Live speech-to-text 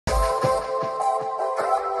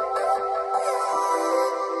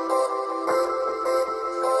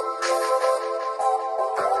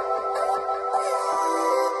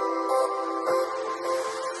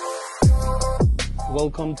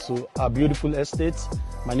welcome to our beautiful estate.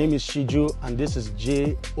 My name is Siju and this is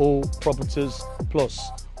JO Properties Plus.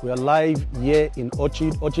 We are live here in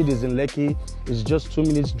Orchid. Orchid is in Lekki. It's just 2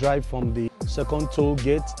 minutes drive from the second toll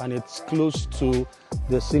gate and it's close to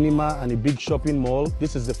the cinema and a big shopping mall.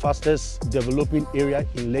 This is the fastest developing area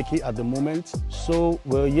in Lekki at the moment. So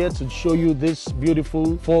we're here to show you this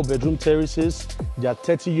beautiful 4-bedroom terraces. There are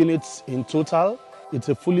 30 units in total. It's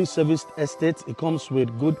a fully serviced estate. It comes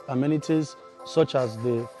with good amenities such as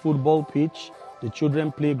the football pitch, the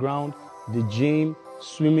children playground, the gym,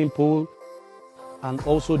 swimming pool, and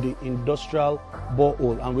also the industrial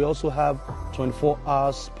borehole. And we also have 24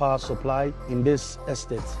 hours power supply in this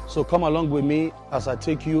estate. So come along with me as I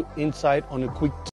take you inside on a quick tour.